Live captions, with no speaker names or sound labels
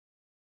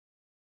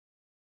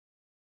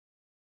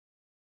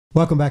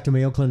Welcome back to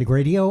Mayo Clinic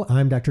Radio.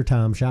 I'm Dr.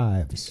 Tom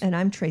Shives. And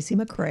I'm Tracy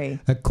McCray.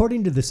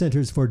 According to the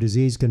Centers for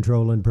Disease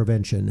Control and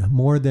Prevention,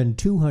 more than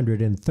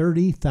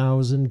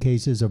 230,000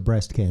 cases of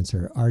breast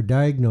cancer are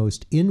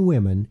diagnosed in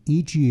women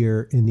each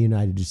year in the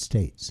United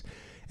States.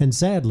 And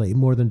sadly,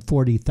 more than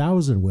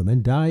 40,000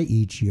 women die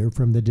each year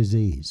from the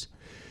disease.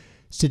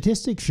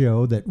 Statistics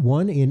show that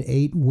 1 in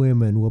 8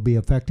 women will be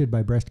affected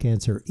by breast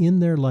cancer in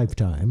their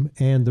lifetime,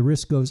 and the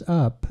risk goes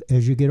up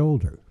as you get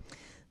older.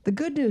 The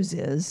good news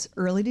is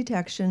early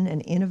detection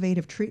and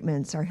innovative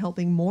treatments are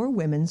helping more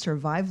women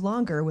survive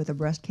longer with a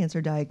breast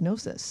cancer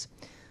diagnosis.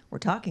 We're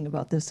talking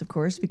about this, of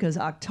course, because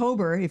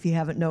October, if you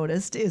haven't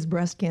noticed, is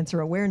Breast Cancer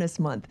Awareness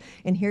Month.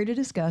 And here to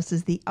discuss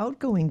is the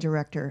outgoing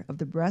director of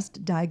the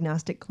Breast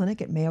Diagnostic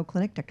Clinic at Mayo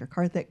Clinic, Dr.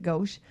 Karthik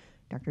Ghosh.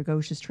 Dr.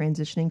 Ghosh is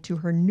transitioning to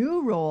her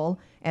new role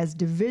as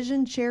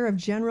Division Chair of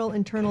General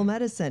Internal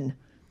Medicine.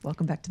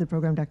 Welcome back to the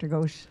program, Dr.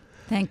 Ghosh.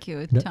 Thank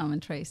you, Tom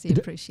and Tracy.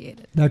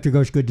 Appreciate it. Dr.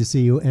 Ghosh, good to see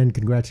you, and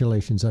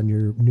congratulations on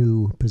your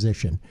new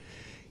position.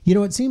 You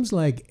know, it seems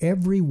like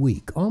every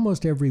week,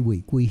 almost every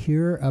week, we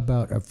hear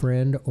about a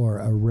friend or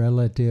a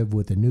relative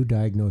with a new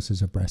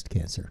diagnosis of breast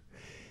cancer.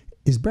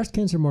 Is breast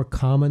cancer more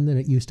common than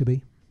it used to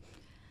be?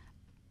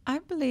 I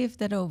believe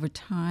that over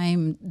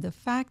time, the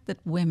fact that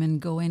women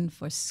go in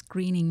for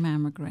screening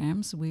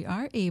mammograms, we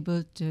are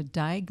able to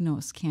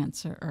diagnose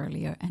cancer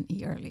earlier and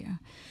earlier.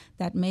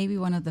 That may be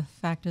one of the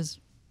factors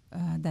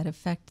that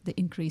affect the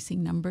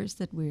increasing numbers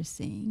that we're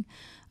seeing.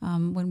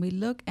 When we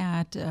look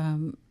at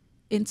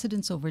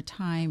incidence over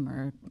time,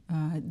 or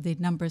the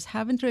numbers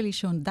haven't really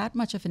shown that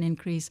much of an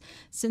increase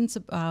since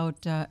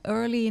about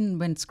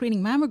when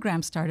screening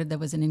mammograms started. There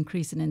was an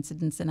increase in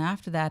incidence, and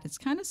after that it's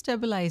kind of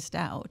stabilized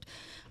out.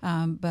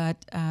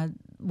 But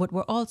what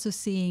we're also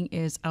seeing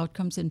is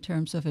outcomes in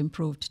terms of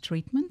improved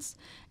treatments,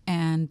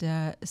 and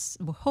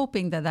we're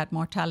hoping that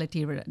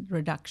mortality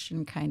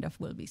reduction kind of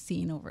will be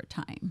seen over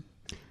time.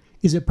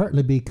 Is it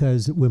partly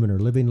because women are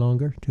living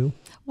longer, too?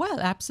 Well,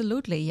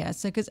 absolutely,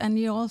 yes. And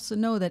you also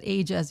know that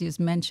age, as you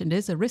mentioned,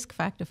 is a risk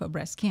factor for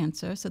breast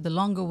cancer. So the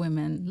longer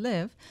women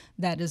live,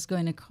 that is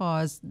going to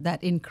cause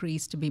that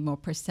increase to be more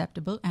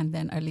perceptible, and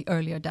then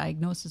earlier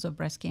diagnosis of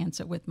breast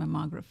cancer with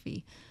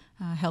mammography,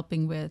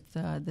 helping with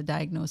the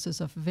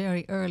diagnosis of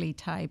very early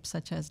types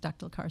such as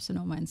ductal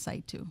carcinoma in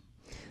situ.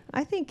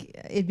 I think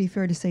it'd be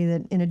fair to say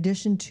that in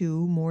addition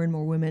to more and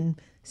more women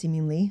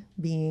seemingly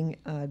being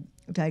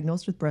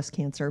diagnosed with breast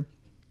cancer,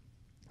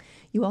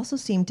 you also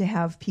seem to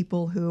have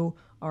people who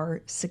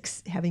are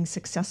having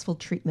successful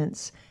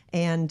treatments,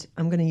 and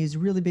I'm going to use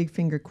really big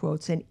finger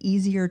quotes, an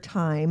easier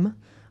time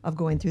of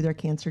going through their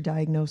cancer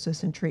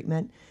diagnosis and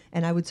treatment,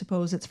 and I would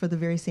suppose it's for the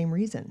very same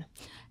reason.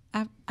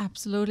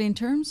 Absolutely. In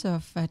terms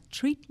of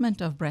treatment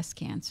of breast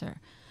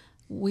cancer,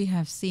 we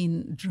have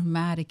seen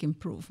dramatic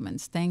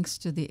improvements thanks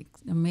to the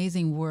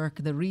amazing work,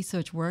 the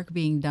research work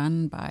being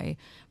done by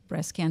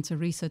breast cancer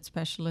research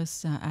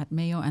specialists at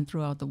Mayo and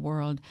throughout the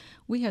world.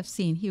 We have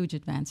seen huge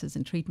advances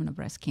in treatment of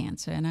breast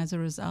cancer. And as a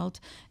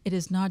result, it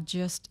is not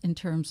just in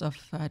terms of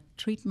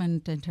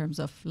treatment, in terms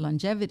of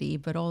longevity,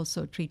 but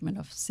also treatment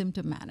of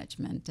symptom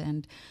management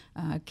and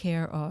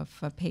care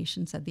of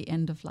patients at the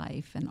end of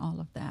life and all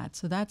of that.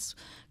 So that's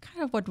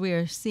kind of what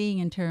we're seeing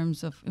in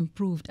terms of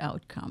improved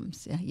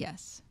outcomes,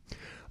 yes.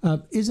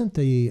 Isn't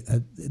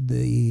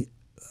the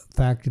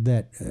fact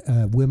that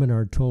women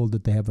are told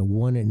that they have a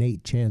 1 in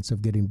 8 chance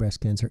of getting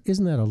breast cancer,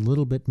 isn't that a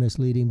little bit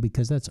misleading?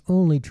 Because that's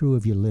only true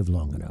if you live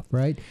long enough,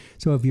 right?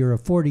 So if you're a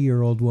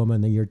 40-year-old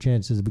woman, then your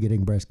chances of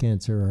getting breast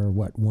cancer are,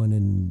 1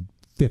 in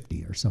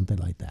 50 or something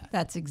like that?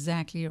 That's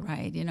exactly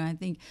right. You know, I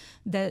think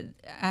that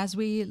as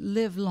we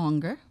live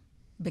longer,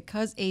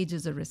 because age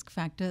is a risk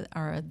factor,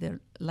 the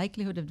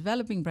likelihood of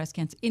developing breast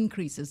cancer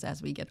increases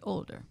as we get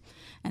older.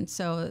 And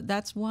so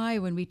that's why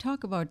when we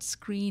talk about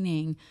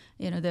screening,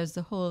 there's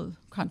the whole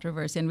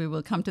controversy, and we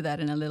will come to that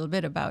in a little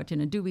bit about,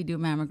 do we do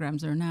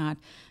mammograms or not?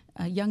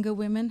 Younger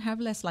women have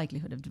less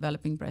likelihood of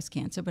developing breast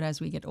cancer, but as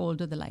we get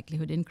older, the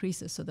likelihood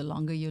increases. So the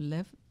longer you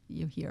live,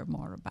 you hear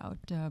more about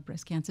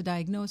breast cancer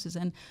diagnosis.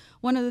 And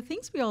one of the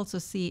things we also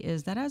see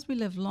is that as we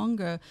live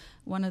longer,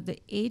 one of the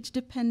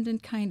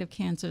age-dependent kind of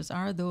cancers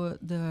are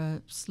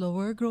the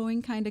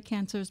slower-growing kind of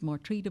cancers, more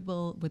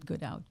treatable with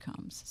good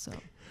outcomes. So,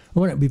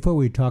 before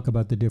we talk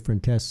about the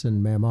different tests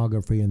and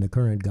mammography and the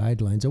current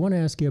guidelines, I want to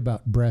ask you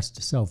about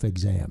breast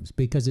self-exams,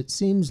 because it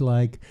seems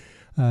like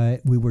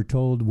women were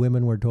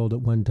told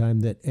at one time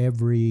that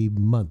every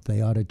month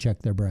they ought to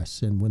check their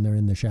breasts and when they're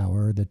in the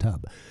shower or the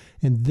tub.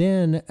 And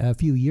then a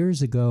few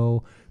years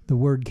ago, the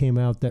word came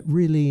out that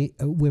really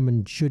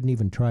women shouldn't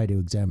even try to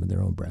examine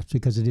their own breasts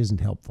because it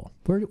isn't helpful.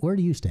 Where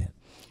do you stand?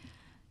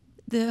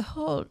 The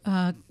whole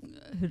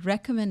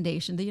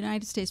recommendation, the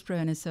United States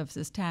Preventive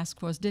Services Task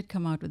Force did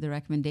come out with the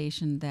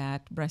recommendation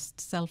that breast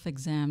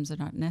self-exams are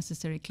not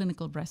necessary,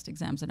 clinical breast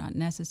exams are not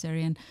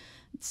necessary. And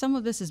some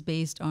of this is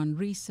based on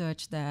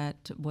research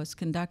that was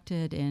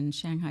conducted in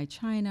Shanghai,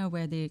 China,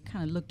 where they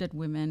kind of looked at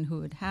women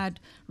who had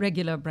had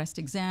regular breast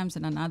exams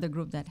and another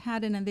group that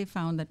hadn't, and they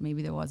found that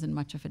maybe there wasn't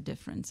much of a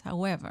difference.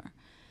 However,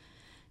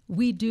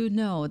 We do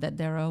know that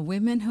there are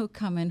women who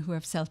come in who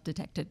have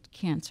self-detected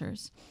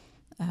cancers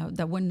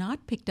that were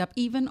not picked up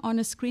even on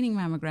a screening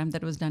mammogram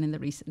that was done in the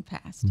recent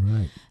past.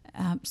 Right.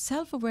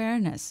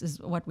 Self-awareness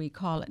is what we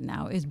call it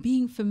now, is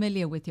being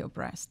familiar with your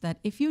breast. That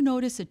if you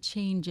notice a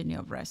change in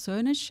your breast, so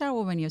in a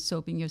shower when you're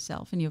soaping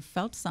yourself and you've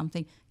felt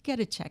something,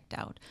 get it checked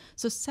out.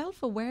 So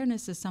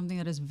self-awareness is something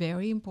that is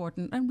very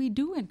important, and we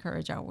do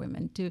encourage our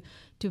women to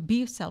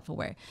be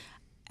self-aware.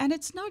 And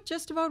it's not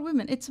just about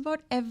women. It's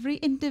about every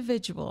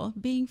individual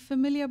being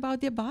familiar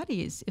about their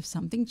bodies. If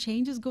something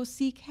changes, go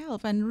seek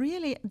help. And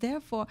really,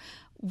 therefore,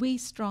 we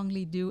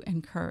strongly do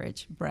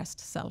encourage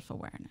breast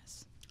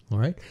self-awareness. All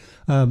right.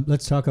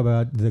 Let's talk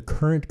about the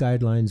current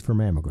guidelines for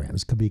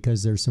mammograms,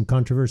 because there's some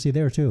controversy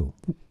there, too.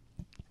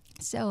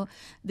 So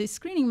the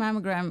screening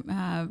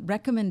mammogram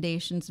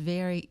recommendations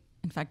vary,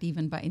 in fact,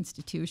 even by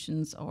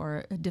institutions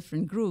or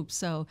different groups.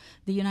 So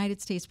the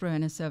United States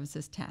Preventive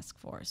Services Task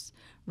Force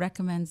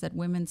recommends that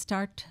women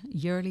start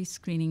yearly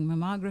screening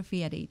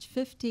mammography at age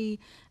 50,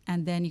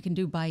 and then you can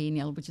do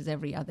biennial, which is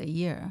every other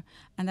year.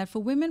 And that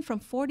for women from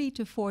 40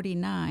 to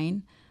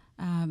 49,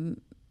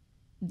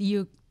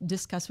 you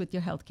discuss with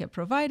your healthcare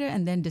provider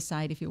and then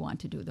decide if you want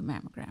to do the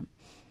mammogram.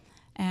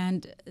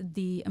 And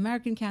the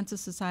American Cancer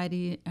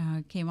Society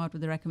came out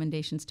with the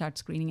recommendation, start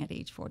screening at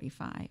age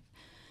 45.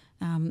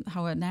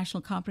 How a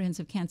National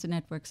Comprehensive Cancer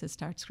Network says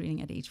start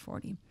screening at age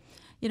 40.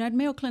 You know, at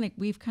Mayo Clinic,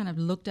 we've kind of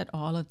looked at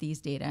all of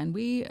these data, and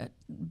we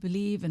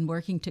believe in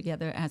working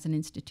together as an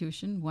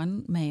institution.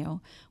 One,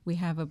 Mayo, we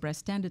have a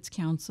Breast Standards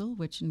Council,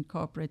 which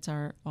incorporates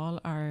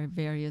all our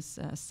various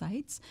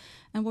sites.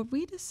 And what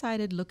we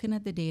decided, looking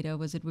at the data,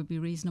 was it would be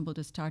reasonable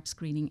to start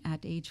screening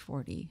at age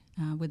 40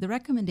 with the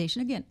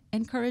recommendation, again,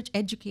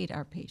 educate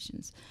our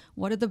patients.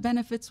 What are the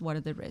benefits? What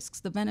are the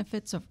risks? The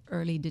benefits of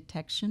early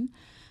detection.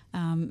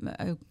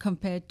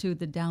 Compared to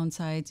the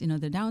downsides,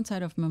 the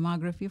downside of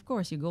mammography, of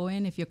course, you go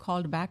in, if you're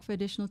called back for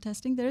additional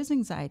testing, there is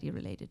anxiety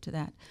related to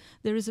that.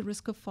 There is a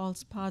risk of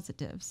false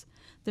positives.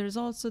 There is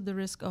also the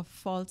risk of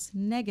false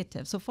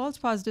negatives. So false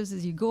positives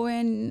is you go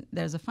in,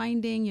 there's a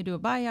finding, you do a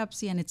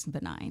biopsy, and it's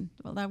benign.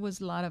 Well, that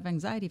was a lot of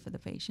anxiety for the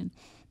patient.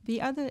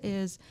 The other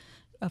is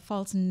a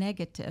false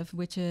negative,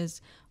 which is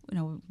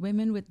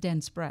women with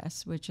dense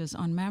breasts, which is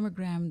on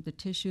mammogram, the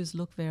tissues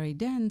look very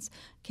dense,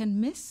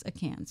 can miss a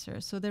cancer.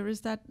 So there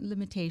is that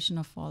limitation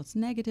of false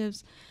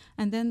negatives.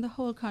 And then the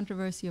whole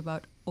controversy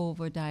about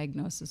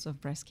overdiagnosis of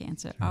breast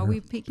cancer. Sure. Are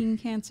we picking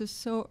cancer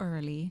so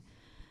early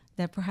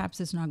that perhaps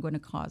it's not going to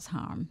cause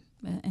harm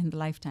in the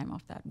lifetime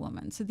of that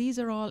woman? So these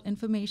are all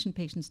information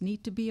patients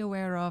need to be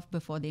aware of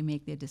before they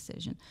make their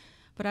decision.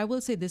 But I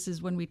will say this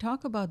is, when we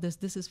talk about this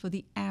is for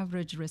the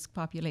average risk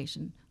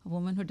population, a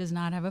woman who does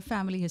not have a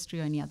family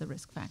history or any other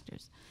risk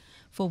factors.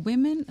 For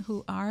women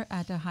who are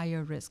at a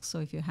higher risk, so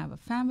if you have a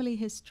family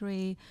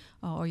history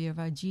or you have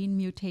a gene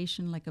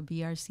mutation like a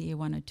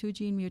BRCA1 or 2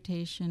 gene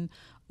mutation,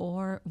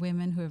 or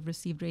women who have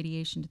received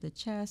radiation to the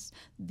chest,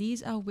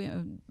 these are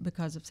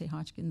because of, say,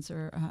 Hodgkin's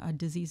or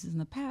diseases in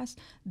the past,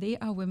 they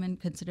are women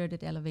considered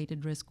at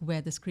elevated risk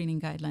where the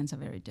screening guidelines are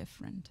very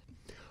different.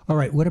 All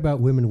right, what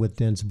about women with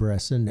dense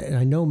breasts? And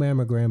I know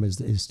mammogram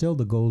is still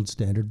the gold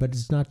standard, but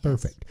it's not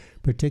perfect,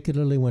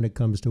 particularly when it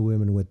comes to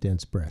women with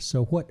dense breasts.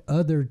 So what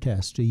other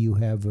tests do you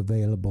have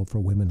available for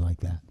women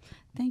like that?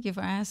 Thank you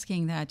for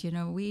asking that.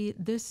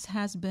 This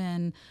has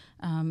been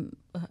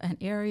an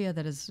area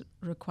that has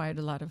required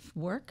a lot of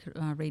work.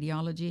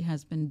 Radiology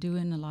has been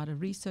doing a lot of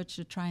research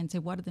to try and say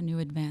what are the new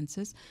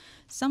advances.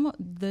 Some of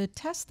the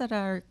tests that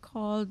are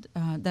called,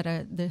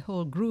 the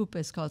whole group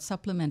is called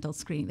supplemental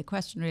screening. The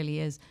question really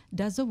is,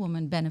 does a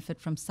woman benefit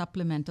from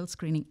supplemental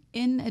screening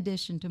in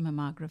addition to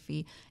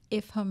mammography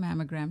if her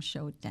mammogram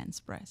showed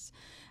dense breasts?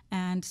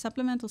 And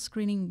supplemental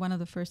screening, one of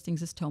the first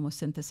things is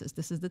tomosynthesis.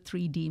 This is the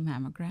 3D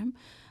mammogram,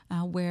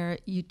 where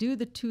you do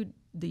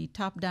the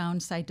top-down,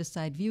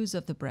 side-to-side views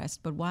of the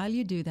breast. But while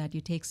you do that, you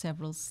take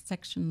several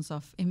sections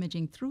of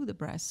imaging through the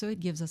breast, so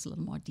it gives us a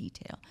little more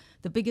detail.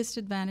 The biggest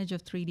advantage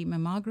of 3D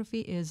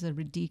mammography is a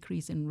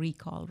decrease in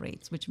recall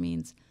rates, which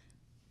means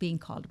being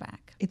called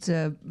back. It's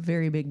a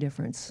very big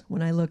difference.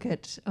 When I look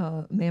at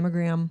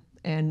mammogram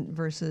and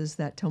versus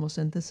that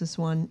tomosynthesis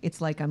one,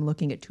 it's like I'm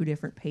looking at two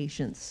different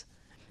patients.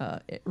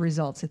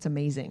 Results. It's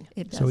amazing.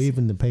 So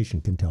even the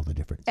patient can tell the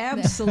difference.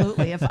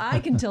 Absolutely. If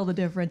I can tell the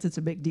difference, it's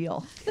a big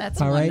deal.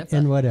 That's all wonderful. Right.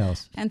 And what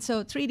else? And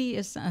so 3D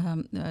is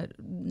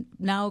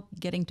now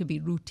getting to be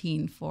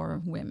routine for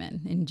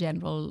women in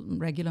general.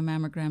 Regular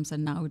mammograms are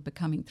now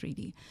becoming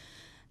 3D.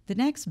 The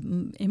next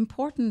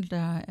important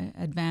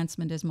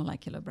advancement is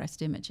molecular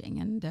breast imaging,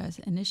 and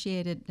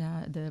initiated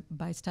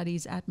by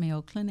studies at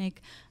Mayo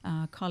Clinic,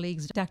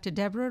 colleagues Dr.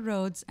 Deborah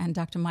Rhodes and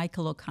Dr.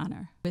 Michael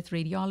O'Connor, with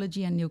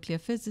radiology and nuclear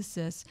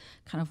physicists,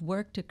 kind of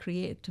worked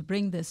to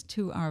bring this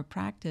to our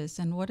practice.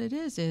 And what it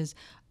is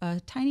a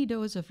tiny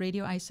dose of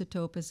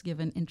radioisotope is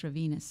given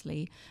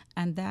intravenously,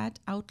 and that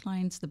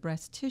outlines the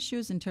breast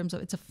tissues in terms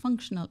of, it's a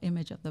functional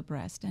image of the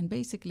breast, and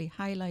basically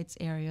highlights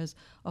areas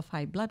of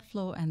high blood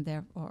flow and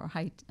therefore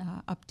high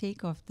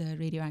uptake of the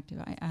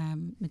radioactive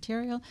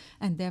material,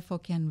 and therefore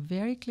can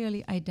very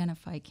clearly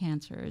identify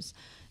cancers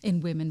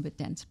in women with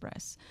dense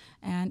breasts.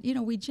 And, you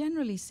know, we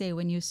generally say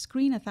when you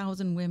screen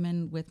 1,000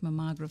 women with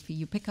mammography,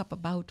 you pick up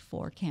about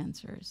 4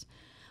 cancers.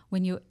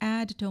 When you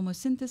add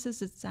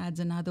tomosynthesis, it adds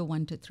another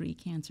 1 to 3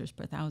 cancers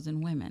per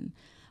 1,000 women.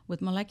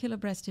 With molecular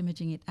breast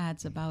imaging, it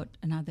adds about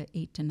another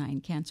 8 to 9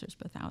 cancers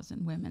per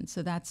 1,000 women.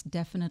 So that's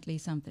definitely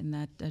something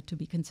that to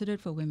be considered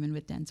for women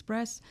with dense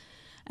breasts.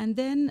 And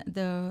then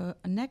the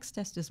next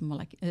test is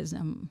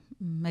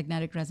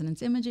magnetic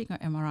resonance imaging, or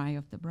MRI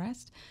of the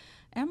breast.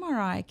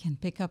 MRI can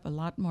pick up a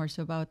lot more,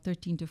 so about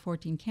 13 to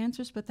 14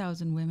 cancers per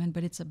 1,000 women,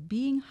 but it's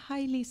being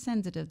highly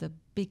sensitive. The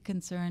big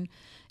concern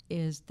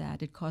is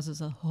that it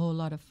causes a whole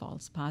lot of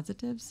false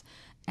positives,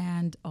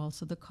 and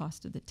also the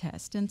cost of the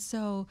test. And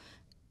so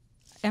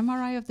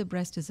MRI of the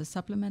breast is a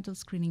supplemental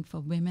screening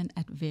for women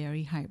at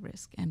very high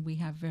risk, and we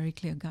have very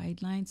clear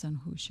guidelines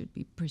on who should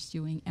be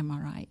pursuing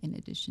MRI in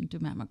addition to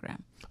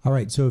mammogram. All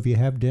right, so if you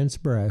have dense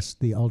breasts,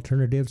 the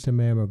alternatives to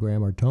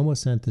mammogram are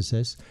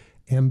tomosynthesis,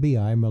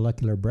 MBI,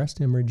 molecular breast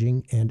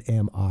imaging, and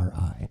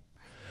MRI.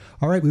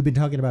 All right, we've been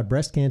talking about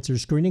breast cancer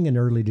screening and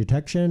early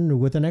detection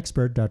with an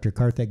expert, Dr.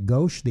 Karthik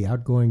Ghosh, the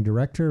outgoing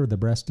director of the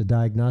Breast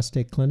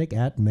Diagnostic Clinic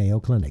at Mayo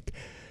Clinic.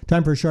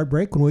 Time for a short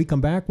break. When we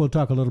come back, we'll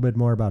talk a little bit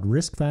more about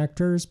risk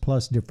factors,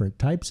 plus different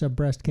types of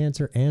breast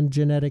cancer and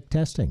genetic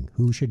testing.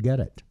 Who should get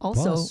it?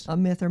 Also, Plus, a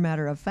myth or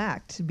matter of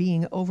fact,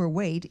 being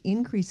overweight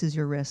increases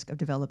your risk of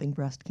developing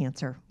breast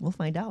cancer. We'll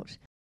find out.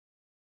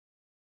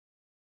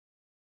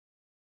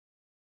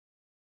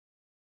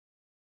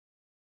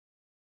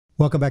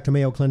 welcome back to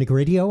Mayo Clinic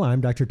Radio.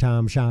 I'm Dr.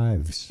 Tom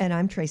Shives. And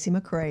I'm Tracy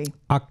McCray.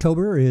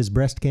 October is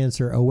Breast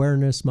Cancer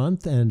Awareness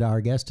Month, and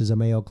our guest is a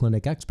Mayo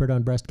Clinic expert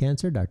on breast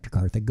cancer, Dr.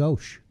 Karthik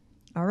Ghosh.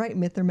 All right,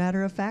 myth or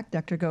matter of fact,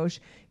 Dr. Ghosh,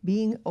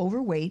 being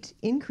overweight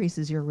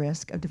increases your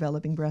risk of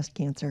developing breast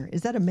cancer.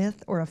 Is that a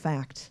myth or a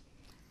fact?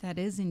 That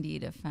is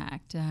indeed a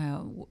fact.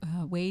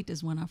 Weight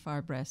is one of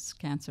our breast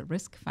cancer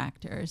risk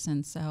factors,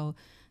 and so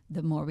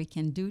the more we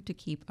can do to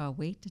keep our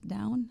weight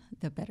down,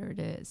 the better it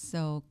is.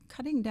 So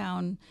cutting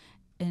down,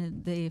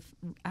 the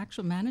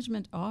actual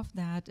management of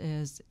that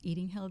is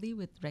eating healthy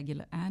with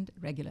regular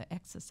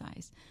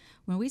exercise.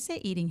 When we say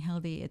eating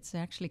healthy, it's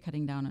actually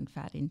cutting down on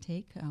fat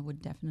intake would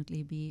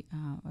definitely be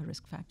a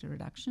risk factor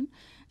reduction,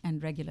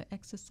 and regular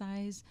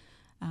exercise.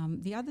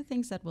 The other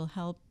things that will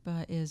help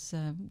is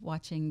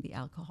watching the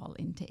alcohol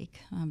intake,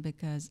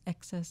 because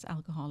excess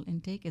alcohol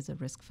intake is a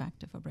risk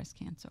factor for breast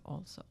cancer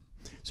also.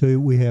 So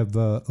we have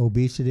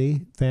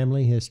obesity,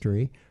 family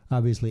history,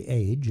 obviously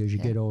age. As you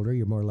get older,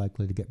 you're more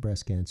likely to get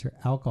breast cancer.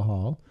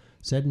 Alcohol,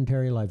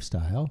 sedentary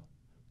lifestyle.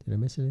 Did I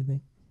miss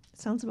anything?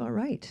 Sounds about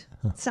right.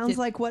 Sounds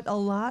like what a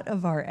lot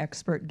of our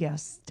expert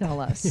guests tell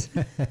us.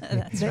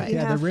 That's right.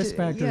 Yeah, the risk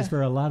factors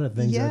for a lot of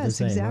things are the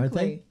same, aren't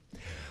they?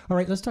 All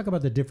right, let's talk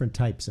about the different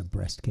types of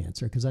breast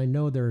cancer, because I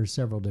know there are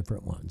several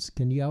different ones.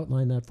 Can you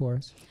outline that for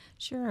us?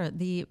 Sure.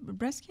 The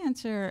breast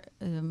cancer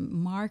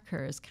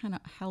markers kind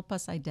of help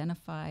us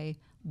identify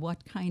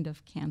what kind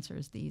of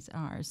cancers these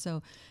are.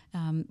 So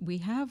we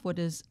have what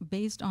is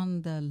based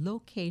on the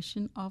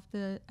location of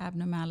the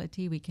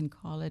abnormality. We can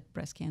call it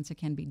breast cancer,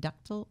 can be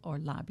ductal or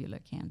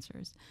lobular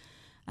cancers.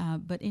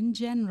 But in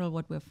general,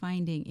 what we're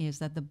finding is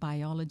that the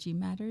biology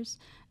matters,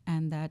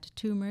 and that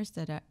tumors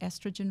that are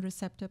estrogen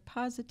receptor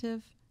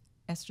positive,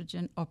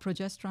 estrogen or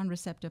progesterone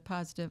receptor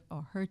positive,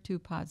 or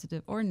HER2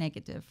 positive or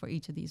negative for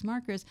each of these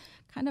markers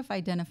kind of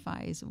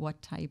identifies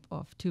what type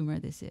of tumor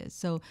this is.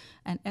 So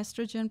an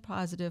estrogen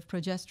positive,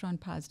 progesterone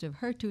positive,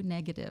 HER2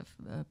 negative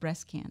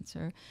breast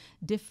cancer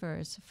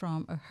differs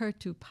from a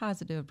HER2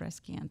 positive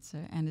breast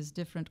cancer, and is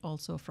different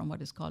also from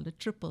what is called a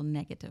triple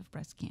negative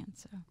breast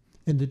cancer.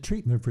 And the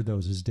treatment for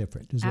those is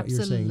different, is what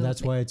you're saying.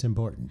 That's why it's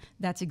important.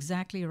 That's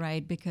exactly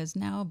right, because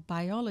now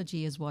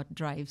biology is what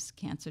drives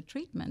cancer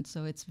treatment.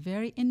 So it's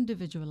very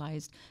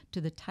individualized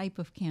to the type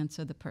of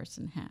cancer the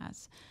person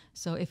has.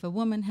 So if a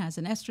woman has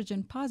an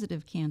estrogen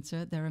positive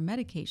cancer, there are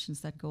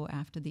medications that go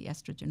after the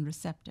estrogen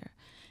receptor.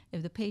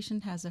 If the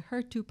patient has a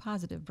HER2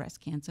 positive breast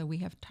cancer, we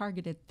have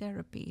targeted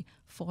therapy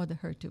for the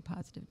HER2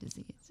 positive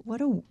disease.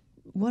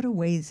 What a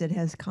ways it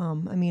has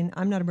come. I mean,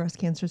 I'm not a breast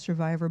cancer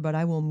survivor, but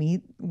I will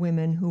meet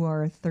women who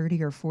are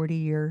 30 or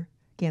 40-year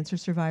cancer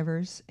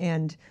survivors.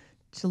 And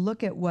to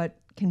look at what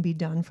can be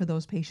done for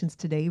those patients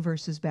today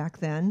versus back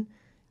then,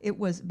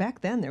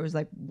 back then there was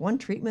like one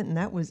treatment and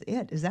that was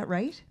it. Is that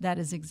right? That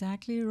is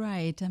exactly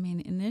right. I mean,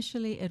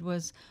 initially it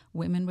was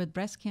women with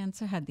breast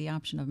cancer had the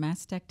option of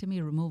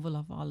mastectomy, removal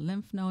of all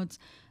lymph nodes.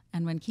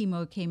 And when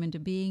chemo came into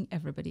being,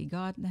 everybody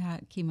got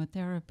that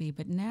chemotherapy.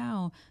 But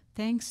now,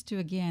 thanks to,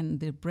 again,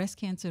 the breast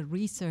cancer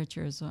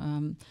researchers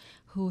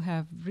who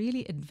have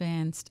really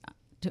advanced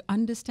to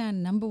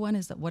understand, number one,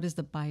 is that what is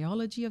the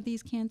biology of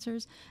these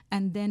cancers,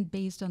 and then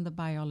based on the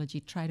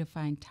biology, try to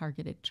find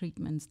targeted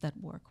treatments that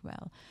work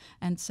well.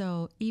 And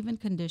so even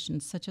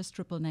conditions such as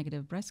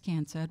triple-negative breast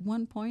cancer, at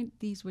one point,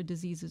 these were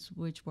diseases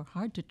which were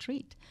hard to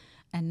treat.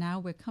 And now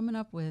we're coming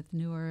up with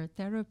newer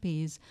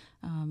therapies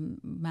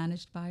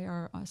managed by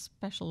our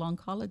special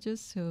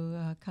oncologists who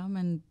come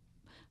and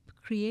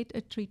create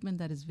a treatment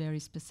that is very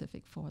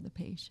specific for the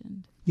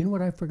patient. You know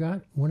what I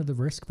forgot? One of the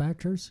risk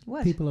factors?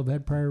 What? People have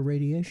had prior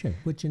radiation,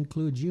 which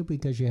includes you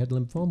because you had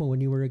lymphoma when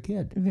you were a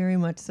kid. Very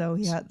much so,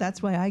 yeah.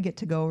 That's why I get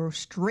to go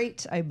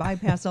straight. I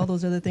bypass all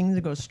those other things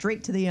and go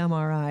straight to the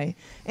MRI.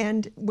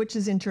 And which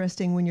is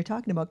interesting when you're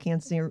talking about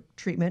cancer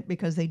treatment,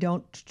 because they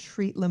don't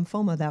treat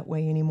lymphoma that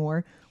way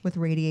anymore with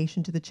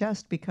radiation to the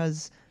chest,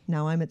 because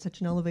now I'm at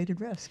such an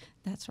elevated risk.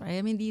 That's right.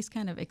 I mean, these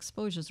kind of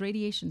exposures,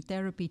 radiation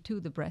therapy to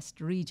the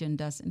breast region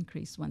does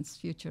increase one's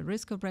future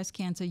risk of breast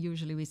cancer.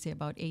 Usually we say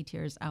about 8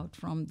 years out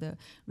from the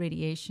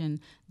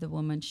radiation, the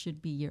woman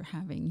should be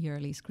having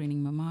yearly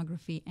screening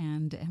mammography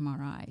and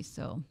MRI.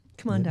 So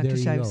come on, There Dr.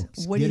 you Shives.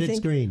 go. What do Get you it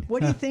think? screened.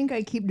 What do you think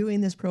I keep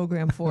doing this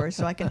program for?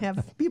 So I can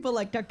have people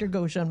like Dr.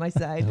 Ghosh on my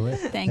side.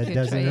 thank That you,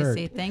 doesn't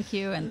Tracy. hurt. Thank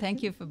you. And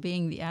thank you for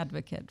being the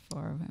advocate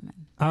for women.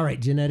 All right,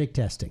 genetic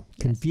testing.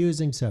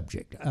 Confusing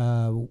subject.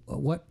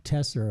 What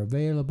tests are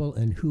available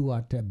and who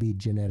ought to be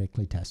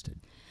genetically tested?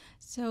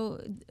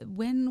 So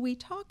when we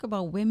talk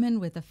about women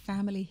with a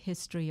family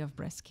history of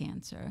breast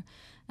cancer,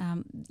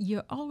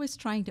 you're always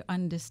trying to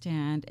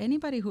understand,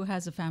 anybody who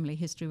has a family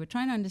history, we're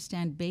trying to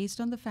understand, based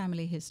on the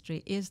family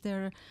history, is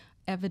there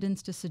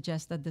evidence to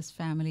suggest that this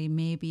family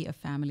may be a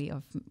family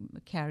of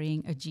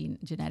carrying a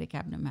genetic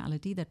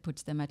abnormality that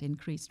puts them at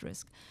increased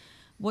risk.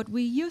 What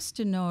we used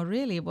to know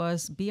really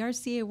was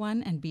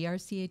BRCA1 and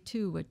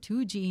BRCA2 were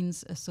two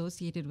genes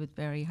associated with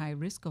very high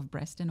risk of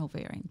breast and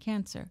ovarian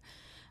cancer.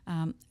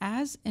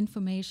 As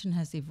information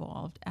has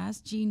evolved, as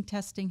gene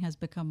testing has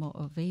become more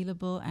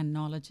available and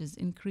knowledge has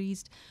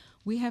increased,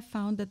 we have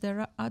found that there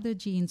are other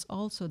genes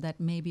also that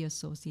may be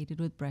associated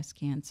with breast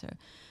cancer.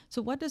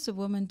 So what does a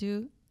woman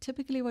do?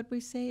 Typically what we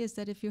say is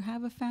that if you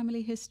have a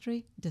family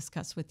history,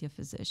 discuss with your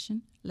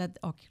physician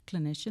or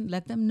clinician,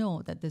 let them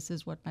know that this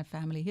is what my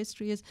family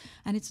history is.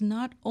 And it's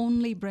not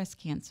only breast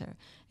cancer.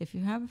 If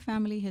you have a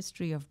family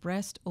history of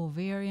breast,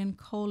 ovarian,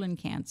 colon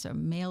cancer,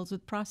 males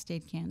with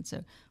prostate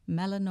cancer,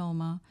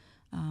 melanoma,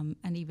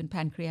 and even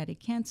pancreatic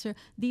cancer,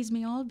 these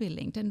may all be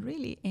linked. And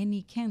really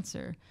any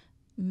cancer,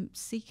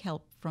 seek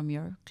help from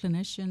your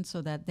clinician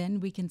so that then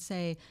we can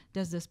say,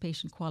 does this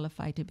patient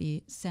qualify to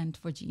be sent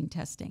for gene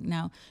testing?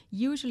 Now,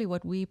 usually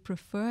what we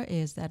prefer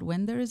is that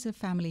when there is a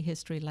family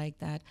history like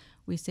that,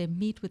 we say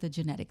meet with a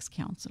genetics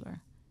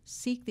counselor.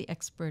 Seek the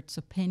expert's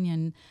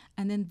opinion,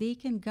 and then they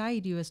can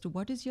guide you as to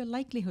what is your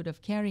likelihood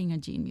of carrying a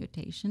gene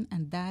mutation,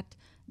 and that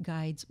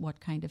guides what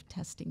kind of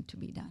testing to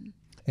be done.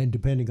 And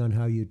depending on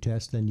how you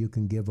test, then you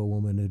can give a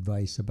woman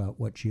advice about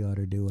what she ought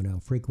to do and how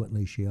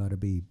frequently she ought to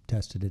be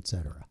tested,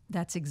 etc.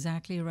 That's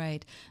exactly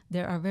right.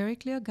 There are very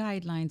clear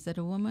guidelines that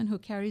a woman who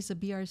carries a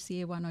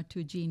BRCA1 or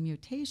 2 gene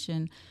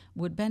mutation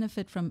would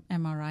benefit from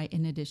MRI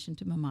in addition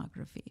to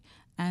mammography.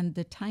 And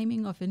the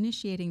timing of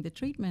initiating the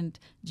treatment,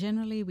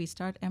 generally we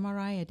start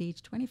MRI at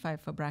age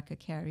 25 for BRCA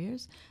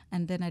carriers,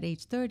 and then at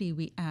age 30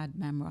 we add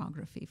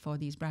mammography for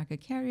these BRCA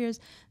carriers.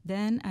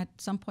 Then at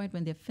some point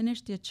when they've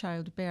finished their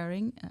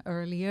childbearing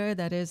earlier,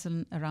 that is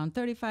around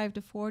 35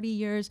 to 40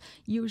 years,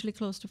 usually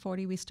close to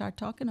 40, we start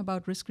talking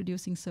about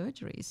risk-reducing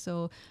surgeries.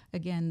 So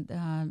again,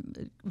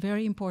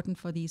 very important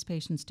for these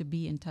patients to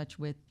be in touch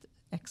with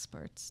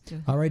experts.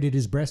 All right, it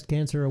is Breast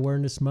Cancer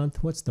Awareness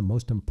Month. What's the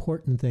most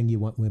important thing you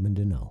want women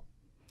to know?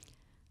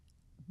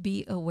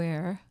 Be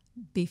aware,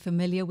 be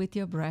familiar with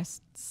your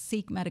breast,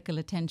 seek medical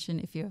attention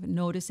if you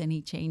notice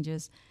any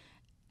changes,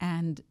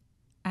 and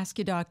ask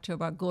your doctor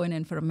about going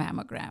in for a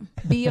mammogram.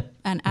 Be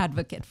an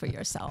advocate for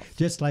yourself.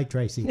 Just like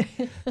Tracy.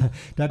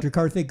 Dr.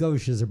 Karthik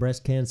Ghosh is a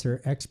breast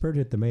cancer expert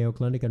at the Mayo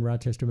Clinic in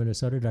Rochester,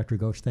 Minnesota. Dr.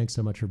 Ghosh, thanks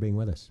so much for being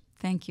with us.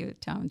 Thank you,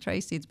 Tom and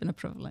Tracy. It's been a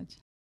privilege.